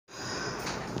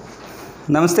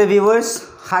Namaste viewers,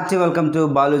 hearty welcome to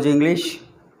Balu.G English.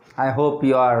 I hope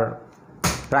you are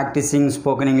practicing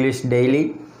spoken English daily.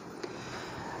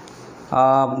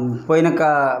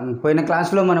 పోయిన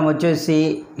క్లాస్లో మనం వచ్చేసి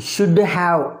should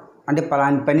have అంటే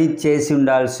పలాని పని చేసి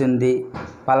ఉండాల్సింది,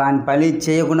 పలాని పని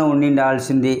చేయకుండా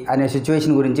ఉండాల్సింది అనే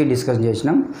సిచ్యువేషన్ గురించి డిస్కస్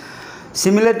చేసినాం.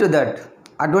 సిమిలర్ టు దట్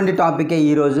అటువంటి టాపికే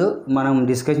ఈరోజు మనం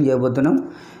డిస్కషన్ చేయబోతున్నాం.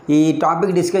 ఈ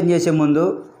టాపిక్ డిస్కస్ చేసే ముందు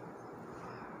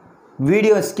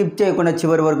వీడియో స్కిప్ చేయకుండా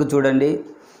చివరి వరకు చూడండి.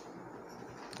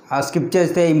 ఆ స్కిప్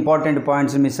చేస్తే ఇంపార్టెంట్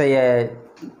పాయింట్స్ మిస్ అయ్యే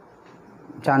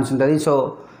ఛాన్స్ ఉంటుంది. So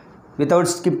without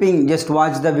skipping just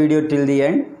watch the video till the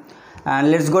end and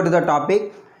let's go to the topic.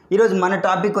 ఈరోజు మన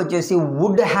టాపిక్ వచ్చేసి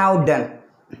would have done.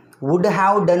 Would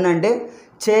have done అంటే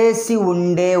చేసి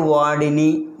ఉండేవాడిని,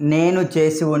 నేను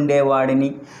చేసి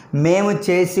ఉండేవాడిని, మేము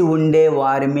చేసి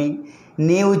ఉండేవారిమి,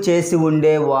 నీవు చేసి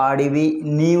ఉండేవాడివి,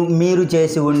 మీరు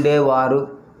చేసి ఉండేవారు,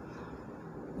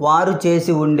 వారు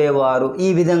చేసి ఉండేవారు. ఈ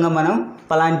విధంగా మనం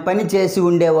పలాని పని చేసి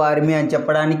ఉండేవారిమి అని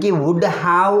చెప్పడానికి వుడ్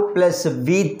హ్యావ్ ప్లస్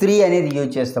V3 అనేది యూజ్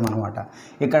చేస్తాం అనమాట.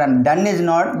 ఇక్కడ done is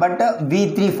not but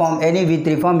V3 form, any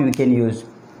V3 form you can use.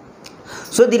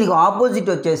 So దీనికి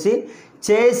ఆపోజిట్ వచ్చేసి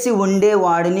చేసి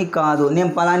ఉండేవాడిని కాదు,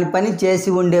 నేను పలాని పని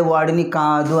చేసి ఉండేవాడిని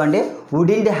కాదు అంటే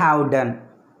వుడింట్ హ్యావ్ డన్.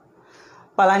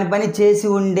 పలాని పని చేసి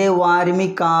ఉండేవారిమి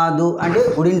కాదు అంటే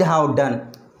వుడింట్ have done.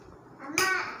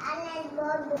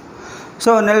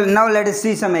 So now let us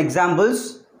see some examples.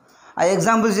 ఆ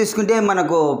ఎగ్జాంపుల్స్ తీసుకుంటే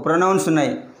మనకు ప్రొనౌన్స్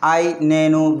ఉన్నాయి. ఐ,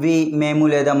 నేను, వి, మేము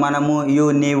లేదా మనము, యు,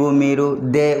 నీవు, మీరు,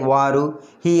 దే, వారు,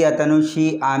 హీ, అతను, షీ,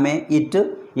 ఆమె, ఇట్,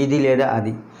 ఇది లేదా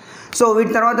అది. సో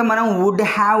వీటి తర్వాత మనం వుడ్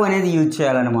హ్యావ్ అనేది యూజ్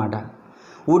చేయాలన్నమాట.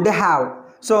 Would have.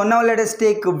 So now let us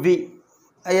take we.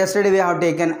 Yesterday we have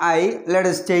taken I. Let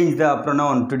us change the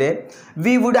pronoun today.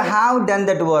 We would have done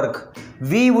that work.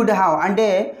 We would have అంటే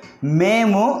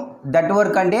మేము, that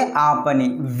work అంటే ఆ పని.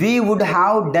 We would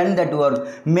have done that work.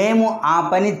 మేము ఆ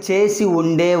పని చేసి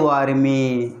ఉండేవారిమి,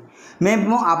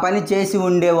 మేము ఆ పని చేసి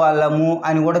ఉండేవాళ్ళము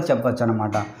అని కూడా చెప్పచ్చు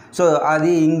అనమాట. సో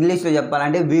అది ఇంగ్లీష్లో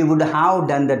చెప్పాలంటే we would have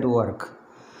done that work.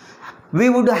 We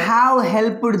would have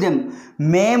helped them.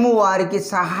 మేము వారికి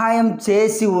సహాయం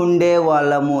చేసి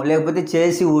ఉండేవాళ్ళము లేకపోతే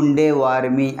చేసి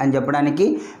ఉండేవారిమి అని చెప్పడానికి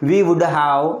we would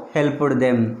have helped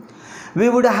them. We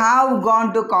would have gone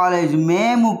to college.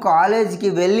 మేము కాలేజ్కి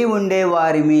వెళ్ళి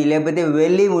ఉండేవారిమి లేకపోతే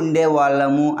వెళ్ళి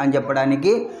ఉండేవాళ్ళము అని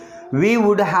చెప్పడానికి we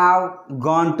would have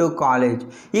gone to college.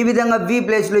 ఈ విధంగా we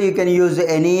ప్లేస్లో you can use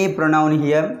any pronoun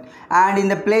here and in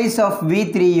the place of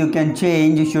V3 you can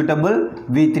change suitable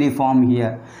V3 form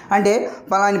here. అంటే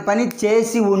పలాని పని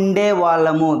చేసి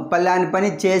ఉండేవాళ్ళము, పలాని పని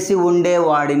చేసి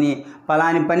ఉండేవాడిని,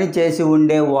 పలాని పని చేసి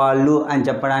ఉండేవాళ్ళు అని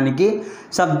చెప్పడానికి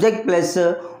subject plus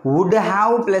would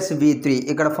have plus V3.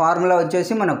 ఇక్కడ ఫార్ములా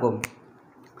వచ్చేసి మనకు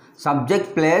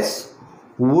subject plus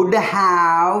would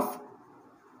have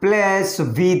plus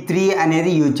V3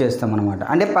 అనేది యూజ్ చేస్తాం అనమాట.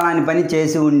 అంటే పలాని పని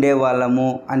చేసి ఉండేవాళ్ళము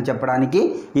అని చెప్పడానికి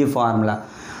ఈ ఫార్ములా.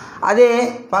 అదే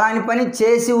పలాని పని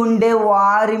చేసి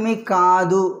ఉండేవారిమి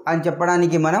కాదు అని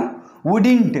చెప్పడానికి మనం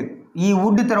వుడింట్, ఈ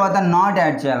వుడ్ తర్వాత నాట్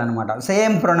యాడ్ చేయాలన్నమాట.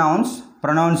 Same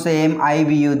pronounce same I,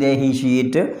 we, you, they, he, she,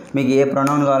 it. మీకు ఏ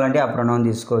ప్రొనౌన్ కావాలంటే ఆ ప్రొనౌన్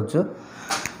తీసుకోవచ్చు.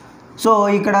 సో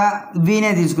ఇక్కడ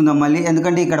వీనే తీసుకుందాం మళ్ళీ,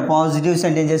 ఎందుకంటే ఇక్కడ పాజిటివ్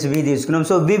సెంటెన్సెస్ వి తీసుకున్నాం.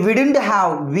 So we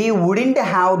వుడింట్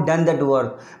have done that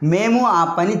work. మేము ఆ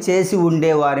పని చేసి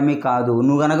ఉండేవారిమి కాదు.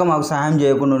 నువ్వు కనుక మాకు సహాయం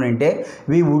చేయకుండా ఉంటే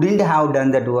వి వుడింట్ హ్యావ్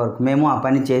డన్ దట్ వర్క్, మేము ఆ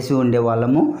పని చేసి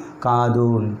ఉండేవాళ్ళము కాదు.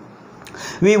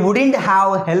 వి వుడింట్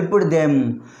హ్యావ్ హెల్ప్డ్ దెమ్.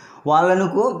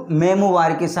 వాళ్ళకు మేము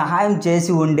వారికి సహాయం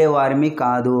చేసి ఉండేవారిమి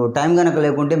కాదు. టైం కనుక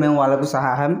లేకుంటే మేము వాళ్ళకు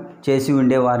సహాయం చేసి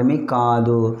ఉండేవారిమి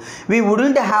కాదు. వి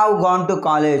wouldn't have gone to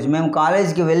college. మేము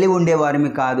కాలేజ్కి వెళ్ళి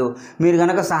ఉండేవారిమి కాదు. మీరు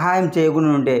కనుక సహాయం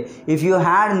చేయకుండా ఉంటే if you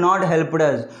had not helped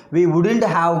us we wouldn't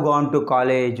have gone to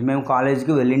college. మేము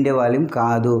కాలేజ్కి వెళ్ళిండే వాళ్ళం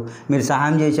కాదు. మీరు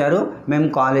సహాయం చేశారు, మేము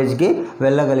కాలేజ్కి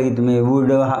వెళ్ళగలుగుతాం.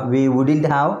 We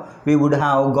would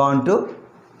have gone to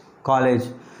college.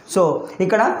 So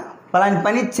ఇక్కడ పలాని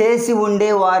పని చేసి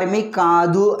ఉండేవారిమి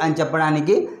కాదు అని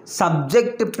చెప్పడానికి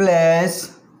subject plus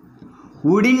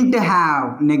వుడింట్ have,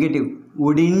 negative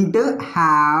వుడింట్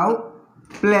have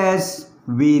plus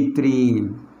V3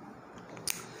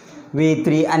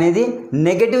 అనేది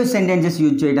నెగటివ్ సెంటెన్సెస్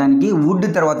యూజ్ చేయడానికి వుడ్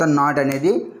తర్వాత నాట్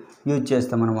అనేది యూజ్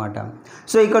చేస్తాం అనమాట.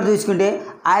 సో ఇక్కడ చూసుకుంటే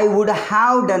I would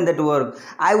have done that work.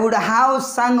 I would have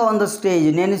Sung on the stage.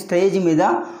 నేను స్టేజ్ మీద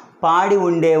పాడి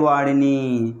ఉండేవాడిని.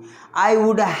 I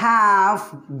would have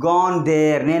gone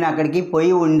there. నేను అక్కడికి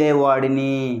పోయి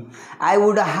ఉండేవాడిని. I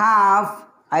would have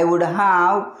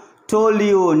told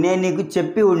you. నేను నీకు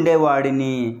చెప్పి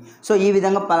ఉండేవాడిని. సో ఈ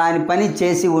విధంగా పలాని పని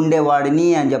చేసి ఉండేవాడిని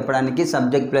అని చెప్పడానికి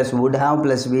subject plus would have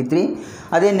plus V3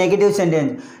 అదే నెగిటివ్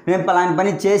సెంటెన్స్, నేను పలాని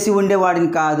పని చేసి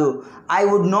ఉండేవాడిని కాదు. I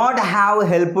would not have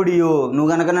helped you. నువ్వు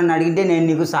కనుక నన్ను అడిగితే నేను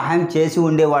నీకు సహాయం చేసి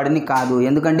ఉండేవాడిని కాదు,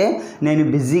 ఎందుకంటే నేను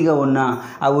బిజీగా ఉన్నా.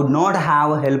 I would not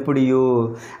have helped you.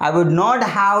 I would not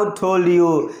have told you.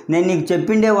 నేను నీకు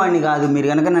చెప్పిండేవాడిని కాదు, మీరు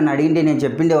కనుక నన్ను అడిగితే నేను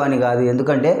చెప్పిండేవాడిని కాదు,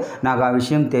 ఎందుకంటే నాకు ఆ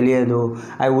విషయం తెలియదు.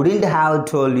 I wouldn't have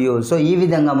told you. So ఈ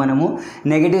విధంగా మనము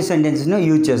నెగిటివ్ సెంటెన్స్ను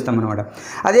యూజ్ చేస్తాం అనమాట.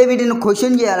 అదే వీటిని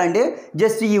క్వశ్చన్ చేయాలంటే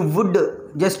జస్ట్ ఈ would,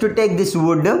 just to take this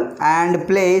wood and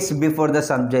place before the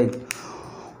subject.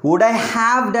 Would I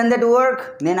have done that work.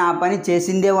 నేను ఆ పని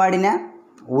చేసిండేవాడినా.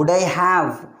 Would I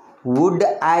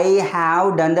have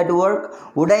done that work.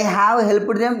 Would I have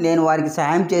helped them. నేను వారికి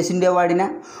సహాయం చేసిండేవాడినా.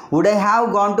 Would I have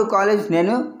gone to college.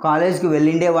 నేను కాలేజ్కి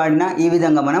వెళ్ళిండేవాడినా. ఈ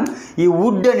విధంగా మనం ఈ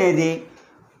వుడ్ అనేది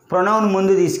ప్రొనౌన్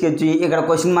ముందు తీసుకొచ్చి ఇక్కడ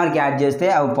క్వశ్చన్ మార్క్ యాడ్ చేస్తే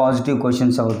అవి పాజిటివ్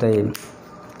క్వశ్చన్స్ అవుతాయి.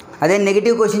 అదే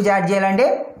నెగిటివ్ క్వశ్చన్స్ యాడ్ చేయాలంటే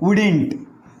వుడింట్.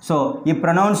 సో ఈ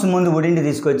ప్రొనౌన్స్ ముందు వుడింట్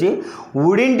తీసుకొచ్చి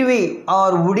వుడింట్ we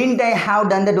are వుడింట్ I have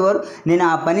done that work. నేను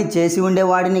ఆ పని చేసి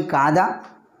ఉండేవాడిని కాదా,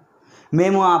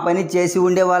 మేము ఆ పని చేసి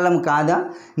ఉండేవాళ్ళం కాదా,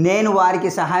 నేను వారికి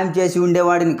సహాయం చేసి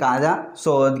ఉండేవాడిని కాదా.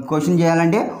 సో క్వశ్చన్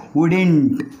చేయాలంటే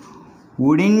వుడింట్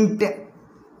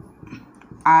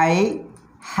I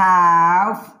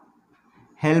have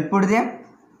helped them.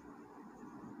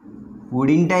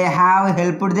 వుడింట్ I have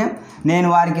helped them. నేను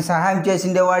వారికి సహాయం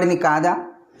చేసిండేవాడిని కాదా.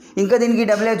 ఇంకా దీనికి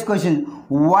WH question,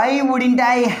 why వుడింట్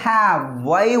I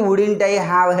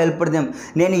have helped them.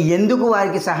 నేను ఎందుకు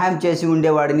వారికి సహాయం చేసి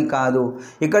ఉండేవాడిని కాదు.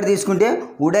 ఇక్కడ తీసుకుంటే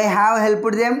would I have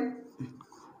helped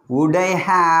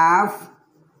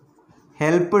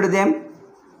them.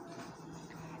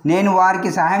 నేను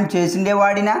వారికి సహాయం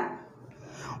చేసిండేవాడినా.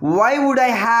 Why would I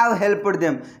have helped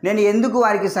them. నేను ఎందుకు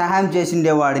వారికి సహాయం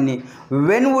చేసిండేవాడిని.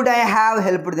 When would I have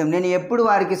helped them. నేను ఎప్పుడు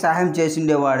వారికి సహాయం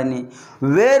చేసిండేవాడిని.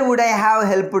 Wear would I have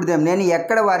helped them. నేను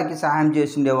ఎక్కడ వారికి సహాయం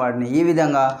చేసిండేవాడిని. ఈ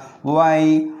విధంగా why,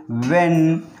 when,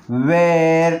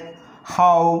 wear,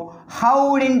 how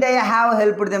వుడింట్ I have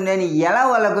helped them. నేను ఎలా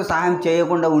వాళ్ళకు సహాయం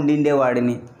చేయకుండా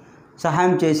ఉండిండేవాడిని,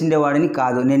 సహాయం చేసిండేవాడిని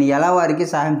కాదు. నేను ఎలా వారికి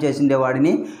సహాయం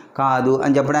చేసిండేవాడిని కాదు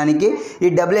అని చెప్పడానికి ఈ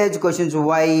WH questions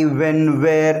why, when,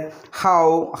 wear, how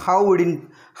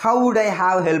would I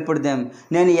have helped them.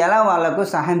 నేను ఎలా వాళ్ళకు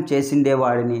సహాయం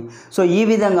చేసిండేవాడిని. సో ఈ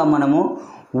విధంగా మనము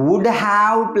would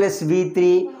have plus V3,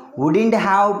 వుడింట్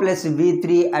have plus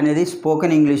V3 అనేది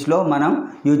స్పోకెన్ ఇంగ్లీష్లో మనం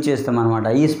యూజ్ చేస్తాం అనమాట.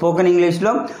 ఈ స్పోకెన్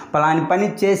ఇంగ్లీష్లో పలాని పని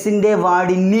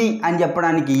చేసిండేవాడిని అని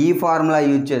చెప్పడానికి ఈ ఫార్ములా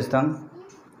యూజ్ చేస్తాం.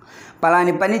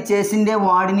 పలాని పని చేసిండే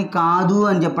వాడిని కాదు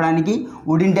అని చెప్పడానికి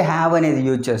వుడింట్ హ్యావ్ అనేది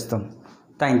యూజ్ చేస్తాం.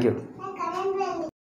 Thank you.